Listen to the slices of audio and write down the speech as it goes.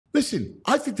Listen,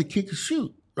 I think the kid can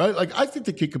shoot, right? Like, I think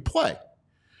the kid can play.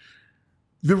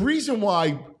 The reason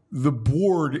why the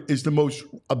board is the most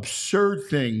absurd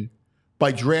thing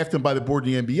by drafting by the board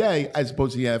in the NBA as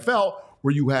opposed to the NFL,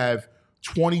 where you have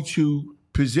 22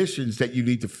 positions that you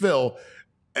need to fill,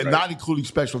 and Right. not including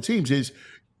special teams, is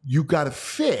you got to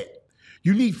fit.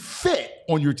 You need fit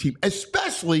on your team,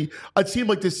 especially a team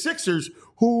like the Sixers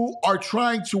who are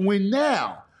trying to win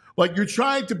now. Like, you're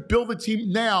trying to build a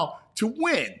team now to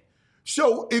win.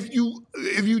 So if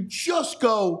you just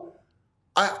go,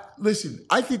 listen,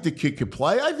 I think the kid can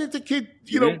play. I think the kid,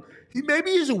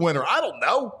 maybe he's a winner. I don't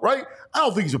know, right? I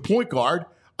don't think he's a point guard.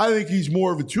 I think he's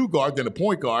more of a two guard than a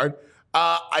point guard.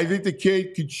 I think the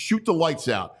kid can shoot the lights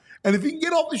out. And if he can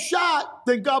get off the shot,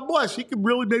 then God bless. He can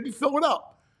really maybe fill it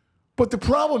up. But the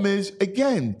problem is,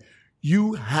 again,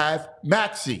 you have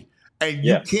Maxey. And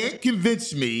you can't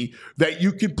convince me that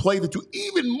you can play the two.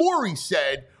 Even Morey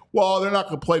said, well, they're not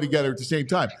going to play together at the same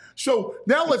time. So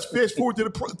now let's fast forward to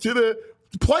the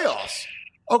playoffs.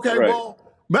 Okay, Right. well,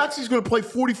 Maxey's going to play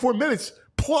 44 minutes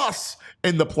plus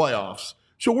in the playoffs.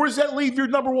 So where does that leave your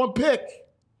number one pick?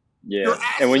 Yeah.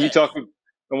 And when you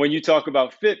talk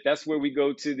about fit, that's where we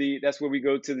go to the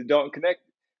Dalton Connect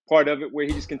part of it, where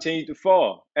he just continued to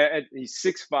fall. He's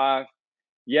 6'5".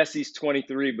 Yes, he's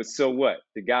 23, but so what?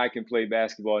 The guy can play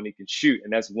basketball and he can shoot.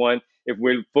 And that's one. If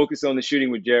we're focused on the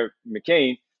shooting with Jared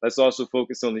McCain, let's also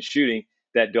focus on the shooting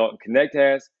that Dalton Connect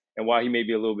has. And while he may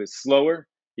be a little bit slower,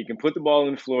 he can put the ball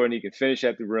on the floor and he can finish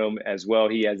at the rim as well.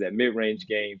 He has that mid-range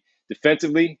game.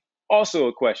 Defensively, also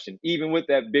a question, even with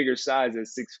that bigger size at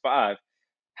 6'5".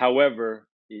 However,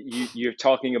 you're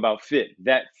talking about fit.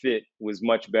 That fit was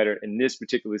much better in this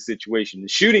particular situation. The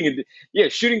shooting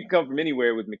can come from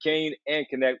anywhere with McCain and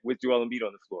Connect with Joel Embiid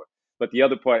on the floor. But the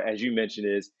other part, as you mentioned,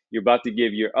 is you're about to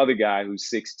give your other guy who's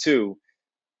 6'2"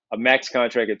 a max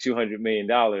contract at $200 million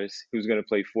who's going to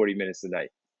play 40 minutes a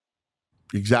night.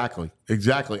 Exactly.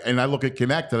 And I look at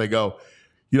Connect and I go,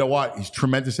 you know what? He's a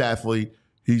tremendous athlete.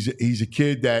 He's a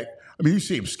kid that, I mean, you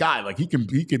see him sky, like he can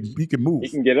move. He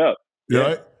can get up.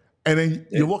 Right? And then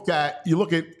you look at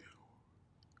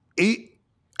 8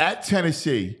 at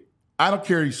Tennessee. I don't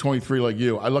care he's 23 like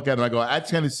you. I look at him and I go, at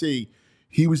Tennessee,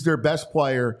 he was their best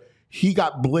player. He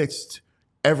got blitzed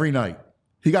every night.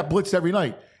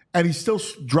 And he's still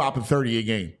dropping 30 a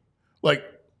game. Like,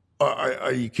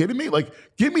 are you kidding me? Like,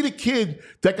 give me the kid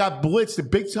that got blitzed at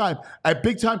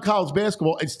big time college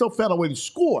basketball and still found a way to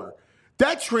score.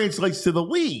 That translates to the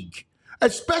league,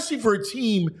 especially for a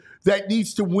team that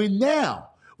needs to win now.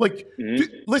 Like,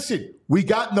 listen, we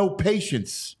got no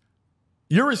patience.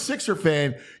 You're a Sixer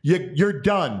fan. You're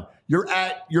done. You're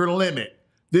at your limit.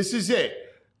 This is it.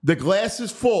 The glass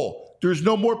is full. There's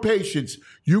no more patience.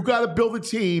 You got to build a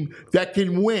team that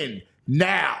can win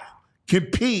now,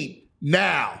 compete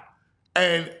now.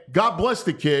 And God bless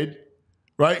the kid,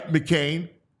 right, McCain,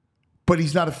 but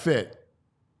he's not a fit.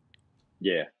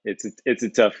 Yeah, it's a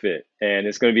tough fit, and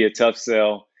it's going to be a tough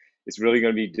sell. It's really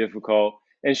going to be difficult.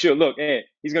 And sure, look,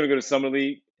 he's going to go to Summer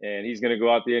League, and he's going to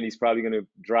go out there, and he's probably going to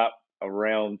drop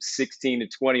around 16 to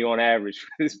 20 on average for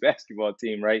this basketball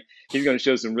team, right? He's going to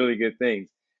show some really good things.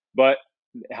 But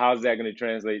how's that going to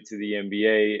translate to the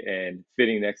NBA and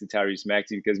fitting next to Tyrese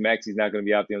Maxey? Because Maxey's not going to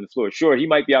be out there on the floor. Sure, he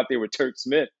might be out there with Turk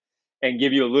Smith and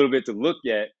give you a little bit to look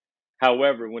at.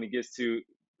 However, when it gets to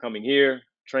coming here,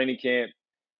 training camp,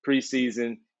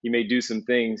 preseason, he may do some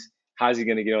things. How's he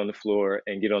going to get on the floor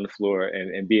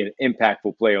and be an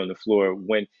impactful player on the floor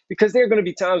because there are going to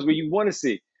be times where you want to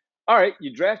see, all right,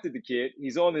 you drafted the kid.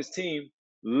 He's on this team.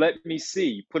 Let me see.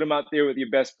 You put him out there with your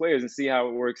best players and see how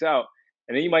it works out.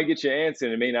 And then you might get your answer,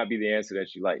 and it may not be the answer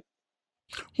that you like.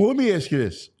 Well, let me ask you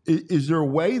this. Is there a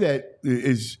way that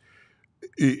is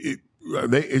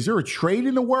there a trade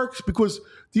in the works? Because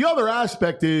the other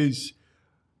aspect is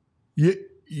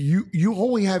you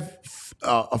only have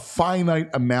a finite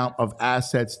amount of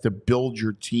assets to build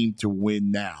your team to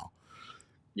win now.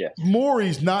 Yes.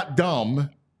 Morey's not dumb,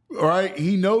 all right?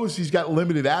 He knows he's got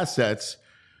limited assets,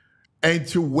 and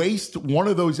to waste one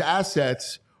of those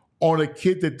assets on a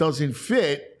kid that doesn't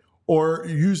fit or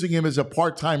using him as a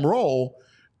part-time role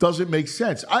doesn't make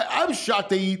sense. I'm shocked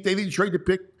they didn't trade the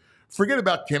pick. Forget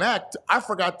about Connect.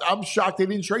 I'm shocked they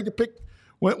didn't trade the pick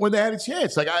when they had a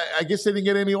chance. Like, I guess they didn't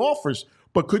get any offers.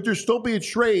 But could there still be a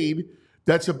trade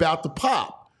that's about to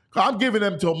pop? I'm giving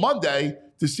them till Monday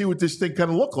to see what this thing kind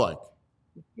of look like.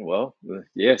 Well,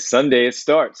 yeah, Sunday it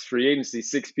starts. Free agency,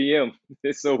 6 p.m.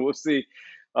 So we'll see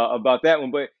about that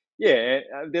one. But yeah,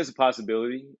 there's a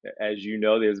possibility. As you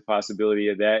know, there's a possibility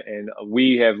of that. And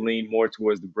we have leaned more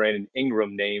towards the Brandon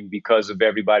Ingram name because of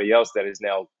everybody else that is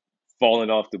now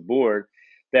falling off the board.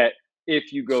 That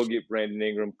if you go get Brandon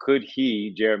Ingram, could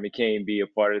he, Jared McCain, be a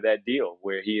part of that deal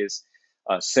where he is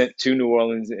sent to New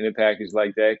Orleans in a package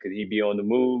like that? Could he be on the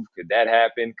move? Could that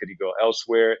happen? Could he go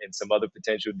elsewhere in some other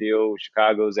potential deal?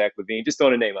 Chicago, Zach LaVine, just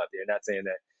throwing a name out there. Not saying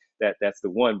that's the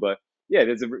one, but yeah,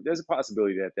 there's a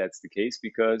possibility that that's the case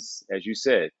because, as you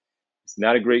said, it's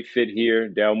not a great fit here.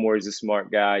 Daryl Morey is a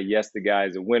smart guy. Yes, the guy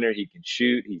is a winner. He can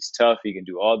shoot. He's tough. He can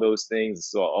do all those things.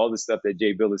 So all the stuff that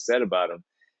Jay Bill has said about him.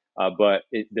 But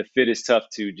the fit is tough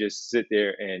to just sit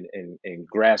there and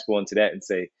grasp onto that and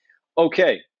say,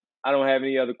 okay, I don't have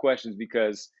any other questions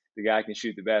because the guy can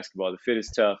shoot the basketball. The fit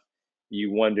is tough.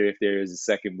 You wonder if there is a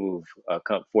second move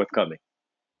forthcoming.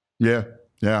 Yeah,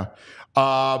 yeah.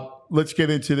 Let's get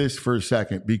into this for a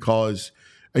second because,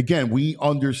 again, we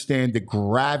understand the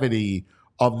gravity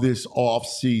of this off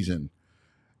season,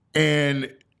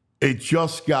 and it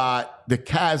just got the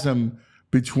chasm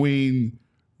between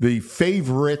the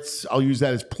favorites, I'll use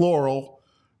that as plural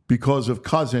because of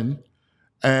Cousin,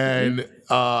 and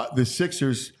the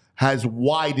Sixers has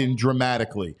widened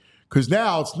dramatically. Because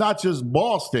now it's not just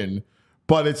Boston,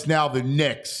 but it's now the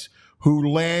Knicks who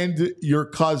land your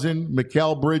cousin,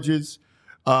 Mikal Bridges,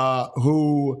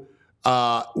 who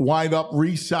wind up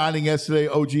re-signing yesterday,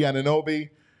 OG Anunoby.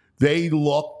 They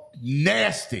look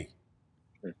nasty.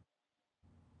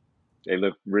 They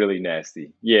look really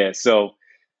nasty. Yeah, so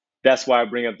that's why I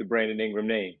bring up the Brandon Ingram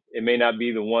name. It may not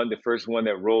be the first one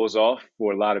that rolls off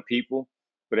for a lot of people,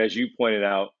 but as you pointed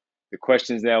out, the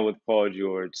questions now with Paul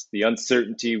George, the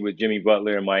uncertainty with Jimmy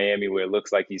Butler in Miami, where it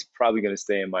looks like he's probably going to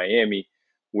stay in Miami.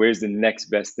 Where's the next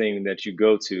best thing that you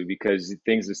go to? Because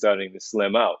things are starting to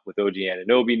slim out with OG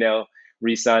Anunoby now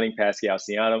re-signing, Pascal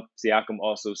Siakam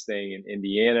also staying in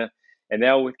Indiana, and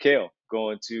now with Kale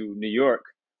going to New York.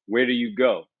 Where do you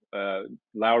go?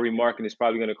 Lowry marketing is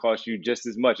probably going to cost you just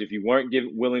as much. If you weren't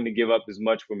willing to give up as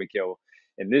much for Mikal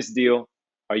in this deal,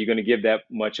 are you going to give that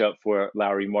much up for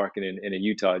Lowry marketing in a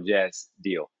Utah Jazz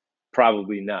deal?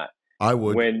 Probably not. I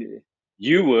would. When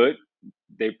you would,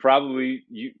 you probably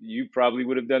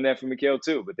would have done that for Mikal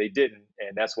too, but they didn't,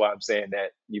 and that's why I'm saying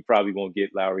that you probably won't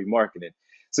get Lowry marketing.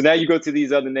 So now you go to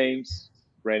these other names: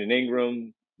 Brandon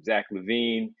Ingram, Zach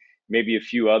LaVine, maybe a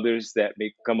few others that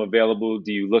may come available.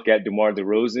 Do you look at DeMar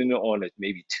DeRozan on a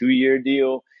maybe 2-year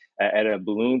deal at a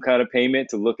balloon kind of payment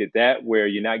to look at that, where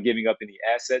you're not giving up any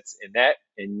assets in that,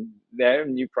 and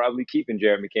you're probably keeping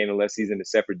Jared McCain unless he's in a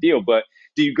separate deal. But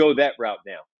do you go that route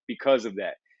now because of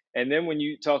that? And then when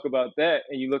you talk about that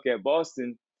and you look at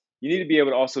Boston, you need to be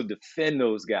able to also defend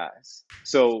those guys.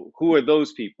 So who are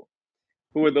those people?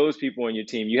 Who are those people on your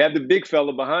team? You have the big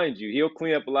fella behind you. He'll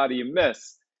clean up a lot of your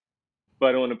mess.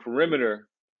 But on the perimeter,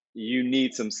 you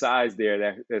need some size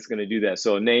there that's going to do that.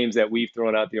 So names that we've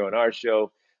thrown out there on our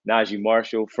show: Najee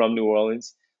Marshall from New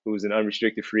Orleans, who's an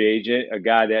unrestricted free agent, a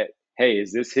guy that, hey,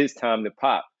 is this his time to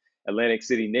pop? Atlantic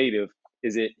City native,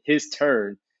 is it his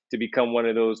turn to become one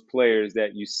of those players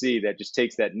that you see that just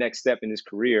takes that next step in his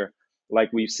career, like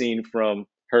we've seen from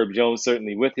Herb Jones,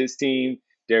 certainly with his team,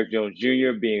 Derrick Jones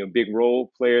Jr. being a big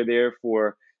role player there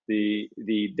for the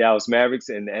Dallas Mavericks,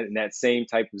 and that same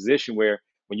type of position where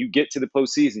when you get to the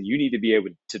postseason, you need to be able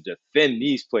to defend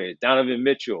these players: Donovan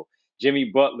Mitchell,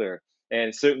 Jimmy Butler,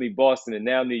 and certainly Boston, and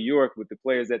now New York with the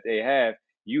players that they have.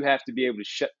 You have to be able to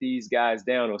shut these guys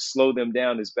down or slow them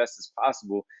down as best as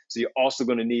possible. So you're also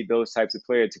going to need those types of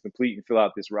players to complete and fill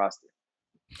out this roster.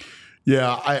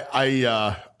 Yeah,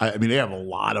 I mean, they have a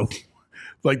lot of,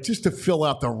 like, just to fill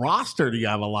out the roster, you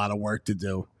have a lot of work to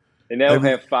do. They now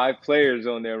have 5 players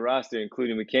on their roster,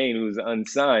 including McCain, who's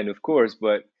unsigned, of course,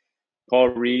 but Paul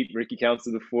Reed, Ricky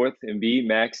Council IV, Embiid,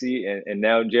 Maxey, and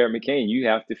now Jared McCain. You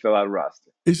have to fill out a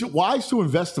roster. Is it wise to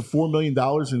invest the $4 million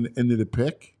into the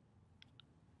pick?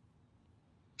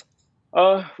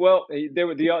 Well, there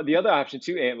were the other option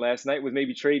too, Ant, last night was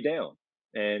maybe trade down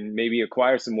and maybe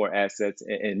acquire some more assets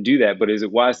and do that. But is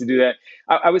it wise to do that?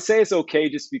 I would say it's okay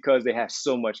just because they have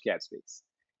so much cap space.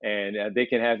 And they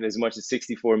can have as much as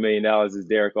 $64 million, as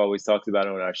Derek always talks about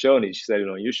on our show, and he said it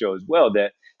on your show as well,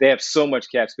 that they have so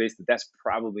much cap space that's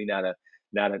probably not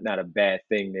a bad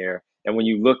thing there. And when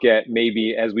you look at,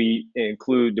 maybe as we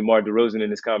include DeMar DeRozan in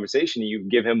this conversation, you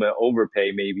give him an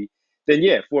overpay maybe, then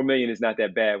yeah, $4 million is not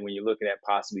that bad when you're looking at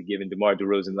possibly giving DeMar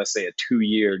DeRozan, let's say, a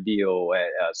 2-year deal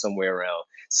at somewhere around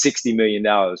 $60 million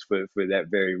for that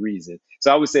very reason.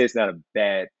 So I would say it's not a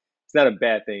bad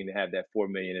thing to have that $4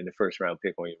 million in the first round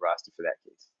pick on your roster for that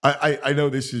case. I know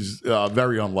this is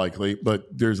very unlikely, but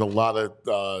there's a lot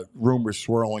of rumors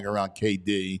swirling around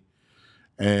KD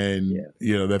and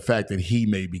the fact that he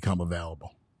may become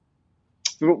available.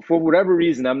 For whatever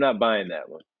reason, I'm not buying that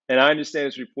one. And I understand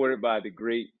it's reported by the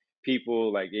great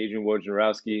people like Adrian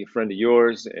Wojnarowski, a friend of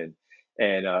yours, and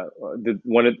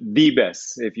one of the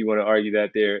best, if you want to argue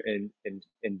that there, and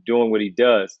doing what he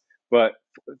does. But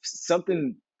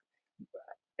something,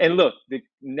 and look,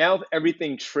 now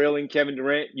everything trailing Kevin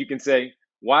Durant, you can say,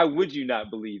 why would you not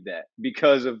believe that?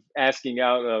 Because of asking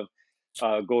out of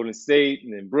Golden State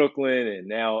and then Brooklyn and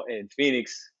now in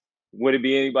Phoenix. Would it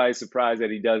be anybody's surprise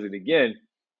that he does it again?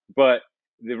 But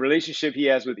the relationship he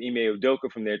has with Ime Udoka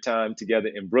from their time together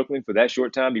in Brooklyn for that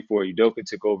short time before Udoka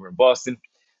took over in Boston,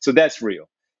 so that's real.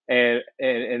 And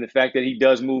the fact that he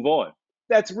does move on,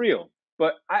 that's real.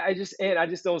 But I just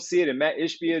don't see it. And Matt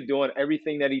Ishbia doing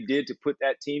everything that he did to put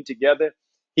that team together,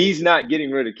 he's not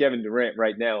getting rid of Kevin Durant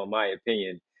right now, in my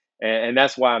opinion. And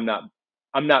that's why I'm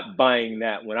not buying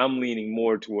that one. I'm leaning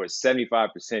more towards 75%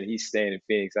 he's staying in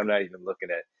Phoenix. I'm not even looking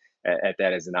at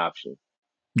that as an option.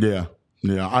 Yeah.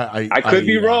 I could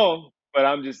be wrong, but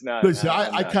I'm just not. Listen,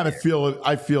 I kind of feel it.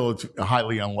 I feel it's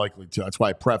highly unlikely to. That's why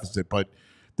I prefaced it, but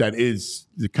that is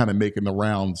kind of making the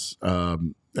rounds.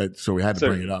 So we had to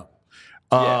bring it up.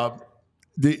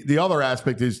 The other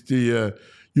aspect is you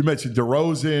mentioned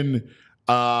DeRozan.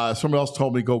 Somebody else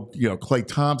told me go, Klay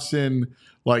Thompson,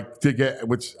 like to get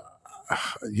which,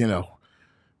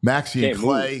 Maxey and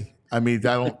Klay. Move. I mean,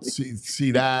 I don't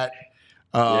see that.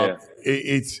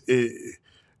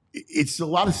 It's a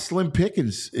lot of slim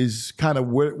pickings is kind of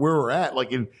where we're at,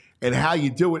 like and how you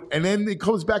do it. And then it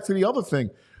comes back to the other thing,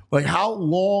 like how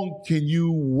long can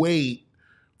you wait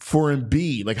for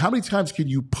Embiid? Like how many times can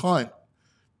you punt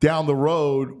down the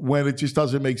road when it just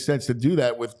doesn't make sense to do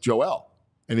that with Joel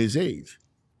and his age?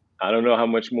 I don't know how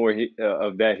much more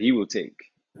of that he will take.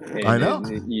 And, I know.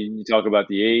 And you talk about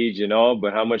the age and all,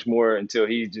 but how much more until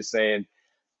he's just saying,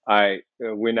 all right,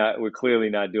 we're clearly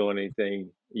not doing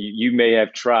anything. You may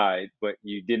have tried, but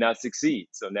you did not succeed.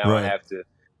 So now I have to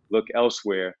look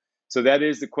elsewhere. So that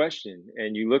is the question.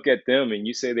 And you look at them and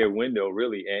you say their window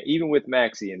really, and even with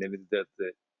Maxey and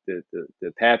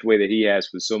the pathway that he has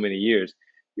for so many years,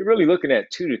 you're really looking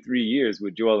at 2 to 3 years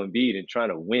with Joel Embiid and trying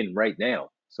to win right now.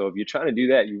 So if you're trying to do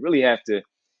that, you really have to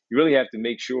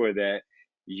make sure that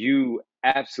you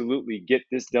absolutely get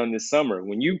this done this summer.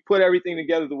 When you put everything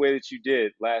together the way that you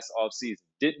did last offseason,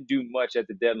 didn't do much at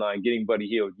the deadline, getting Buddy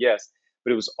Hield, yes,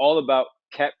 but it was all about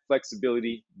cap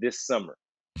flexibility this summer.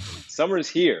 Summer is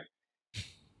here.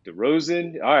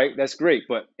 DeRozan, all right, that's great,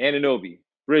 but Anunoby,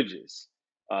 Bridges,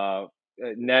 Siakam,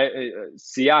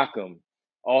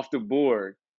 off the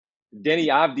board. Denny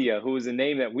Avdia, who was a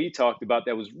name that we talked about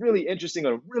that was really interesting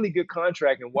on a really good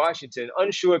contract in Washington,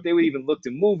 unsure if they would even look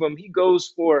to move him. He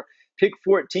goes for pick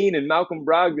 14 and Malcolm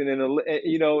Brogdon and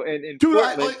dude,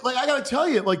 I got to tell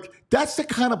you, like that's the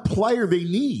kind of player they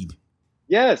need.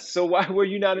 Yes. So why were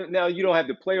you not? Now you don't have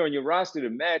the player on your roster to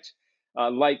match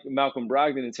like Malcolm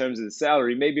Brogdon in terms of the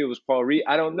salary. Maybe it was Paul Reed.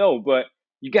 I don't know, but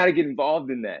you got to get involved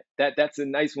in that. That's a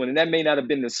nice one. And that may not have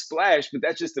been the splash, but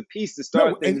that's just a piece to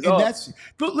start things off.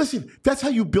 But listen, that's how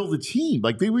you build a team.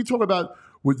 Like we talk about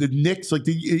with the Knicks, like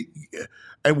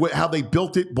how they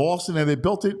built it, Boston, and they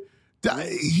built it.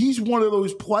 He's one of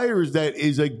those players that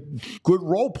is a good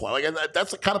role player. Like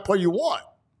that's the kind of player you want.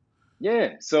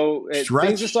 Yeah. So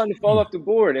things are starting to fall off the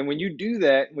board. And when you do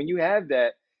that, when you have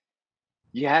that,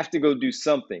 you have to go do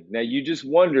something. Now, you just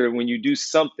wonder when you do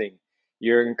something,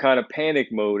 you're in kind of panic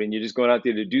mode and you're just going out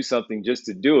there to do something just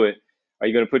to do it. Are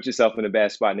you going to put yourself in a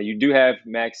bad spot? Now, you do have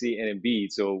Maxey and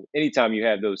Embiid. So anytime you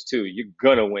have those two, you're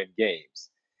going to win games.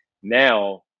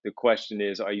 Now, the question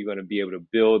is, are you going to be able to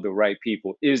build the right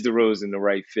people? Is DeRozan the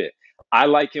right fit? I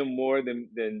like him more than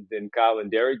Kyle and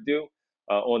Derek do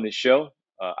on the show.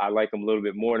 I like him a little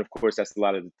bit more. And, of course, that's a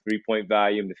lot of the three-point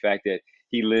value and the fact that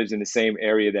he lives in the same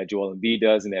area that Joel Embiid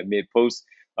does in that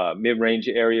mid-range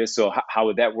area. So how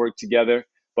would that work together?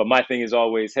 But my thing is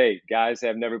always, hey, guys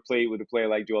have never played with a player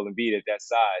like Joel Embiid at that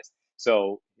size.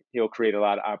 So he'll create a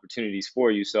lot of opportunities for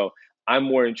you. So I'm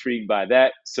more intrigued by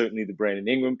that. Certainly the Brandon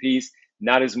Ingram piece,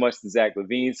 not as much the Zach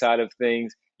LaVine side of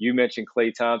things. You mentioned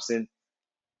Klay Thompson.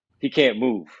 He can't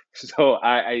move. So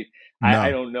I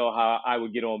don't know how I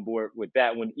would get on board with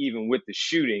that one, even with the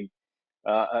shooting.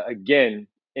 Again,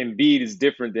 Embiid is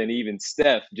different than even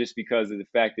Steph just because of the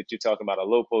fact that you're talking about a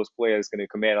low post player that's going to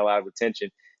command a lot of attention.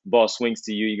 The ball swings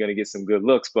to you, you're going to get some good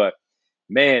looks. But,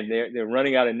 man, they're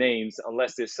running out of names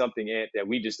unless there's something that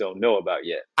we just don't know about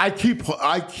yet. I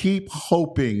keep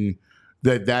hoping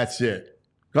that that's it.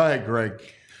 Go ahead, Greg.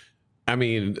 I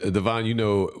mean, Devon, you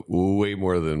know way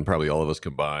more than probably all of us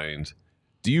combined.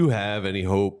 Do you have any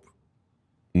hope,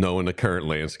 knowing the current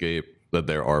landscape, that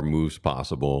there are moves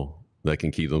possible that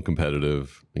can keep them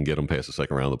competitive and get them past the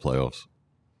second round of the playoffs?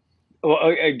 Well,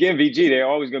 again, VG, they're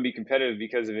always going to be competitive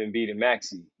because of Embiid and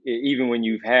Maxey. Even when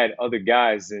you've had other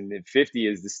guys, and 50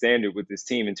 is the standard with this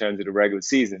team in terms of the regular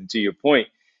season. To your point,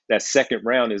 that second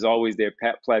round is always their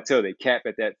plateau. They cap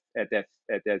at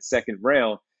that second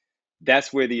round.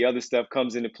 That's where the other stuff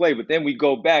comes into play. But then we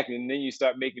go back, and then you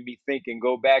start making me think and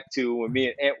go back to when me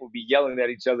and Ant would be yelling at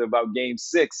each other about Game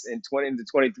 6 and 20 into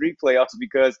 23 playoffs,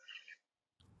 because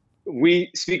we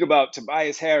speak about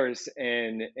Tobias Harris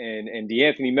and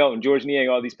DeAnthony Melton, George Niang,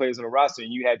 all these players on the roster,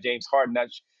 and you had James Harden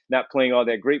not playing all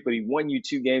that great, but he won you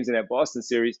 2 games in that Boston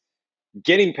series,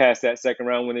 getting past that second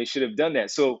round when they should have done that.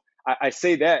 So I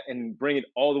say that and bring it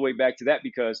all the way back to that,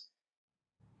 because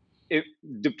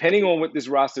depending on what this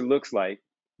roster looks like,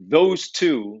 those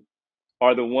two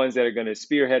are the ones that are going to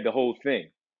spearhead the whole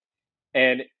thing.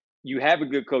 And you have a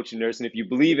good coaching nurse, and if you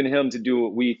believe in him to do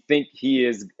what we think he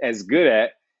is as good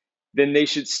at, then they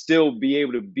should still be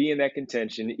able to be in that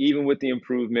contention, even with the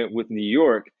improvement with New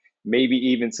York, maybe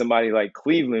even somebody like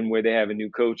Cleveland, where they have a new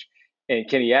coach, and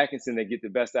Kenny Atkinson, that get the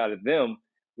best out of them,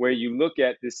 where you look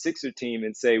at this Sixer team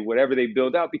and say, whatever they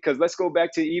build out, because let's go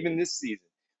back to even this season.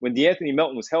 When DeAnthony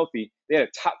Melton was healthy, they had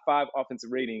a top 5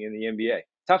 offensive rating in the NBA.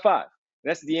 Top 5. And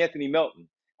that's DeAnthony Melton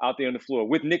out there on the floor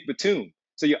with Nick Batum.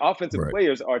 So your offensive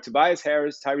players are Tobias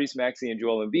Harris, Tyrese Maxey, and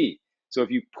Joel Embiid. So if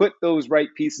you put those right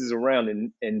pieces around,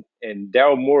 and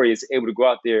Daryl Morey is able to go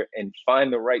out there and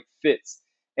find the right fits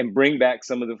and bring back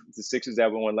some of the Sixers that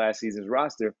were on last season's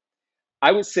roster,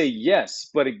 I would say yes.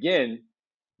 But again,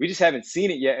 we just haven't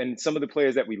seen it yet. And some of the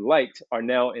players that we liked are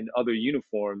now in other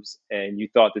uniforms, and you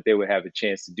thought that they would have a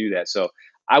chance to do that. So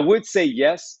I would say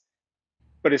yes,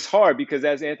 but it's hard because,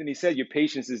 as Anthony said, your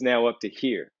patience is now up to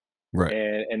here. Right.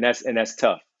 And that's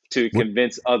tough to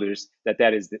convince others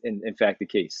that is in fact the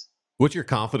case. What's your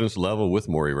confidence level with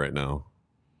Morey right now?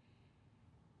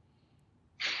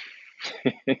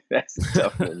 That's a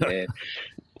tough one, man.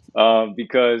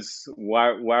 Because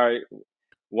why were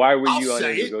you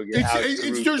unable to go get Alex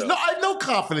Caruso? I have no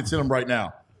confidence in him right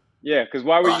now. Yeah, because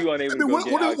why were you unable to go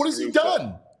get Alex what has he Caruso?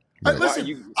 done?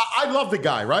 Listen, I love the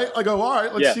guy, right? I go, all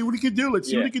right, let's see what he can do. Let's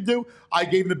see what he can do. I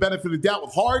gave him the benefit of the doubt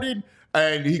with Harden,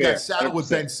 and he got saddled 100%. With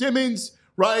Ben Simmons,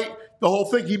 right? The whole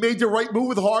thing. He made the right move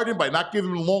with Harden by not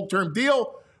giving him a long-term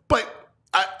deal. But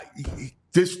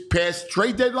this past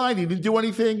trade deadline, he didn't do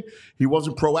anything. He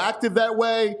wasn't proactive that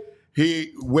way.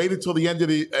 He waited till the end of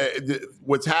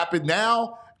what's happened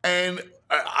now, and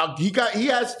he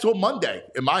has till Monday,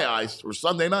 in my eyes, or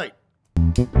Sunday night.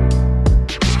 We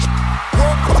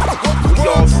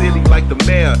all silly like the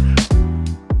mayor.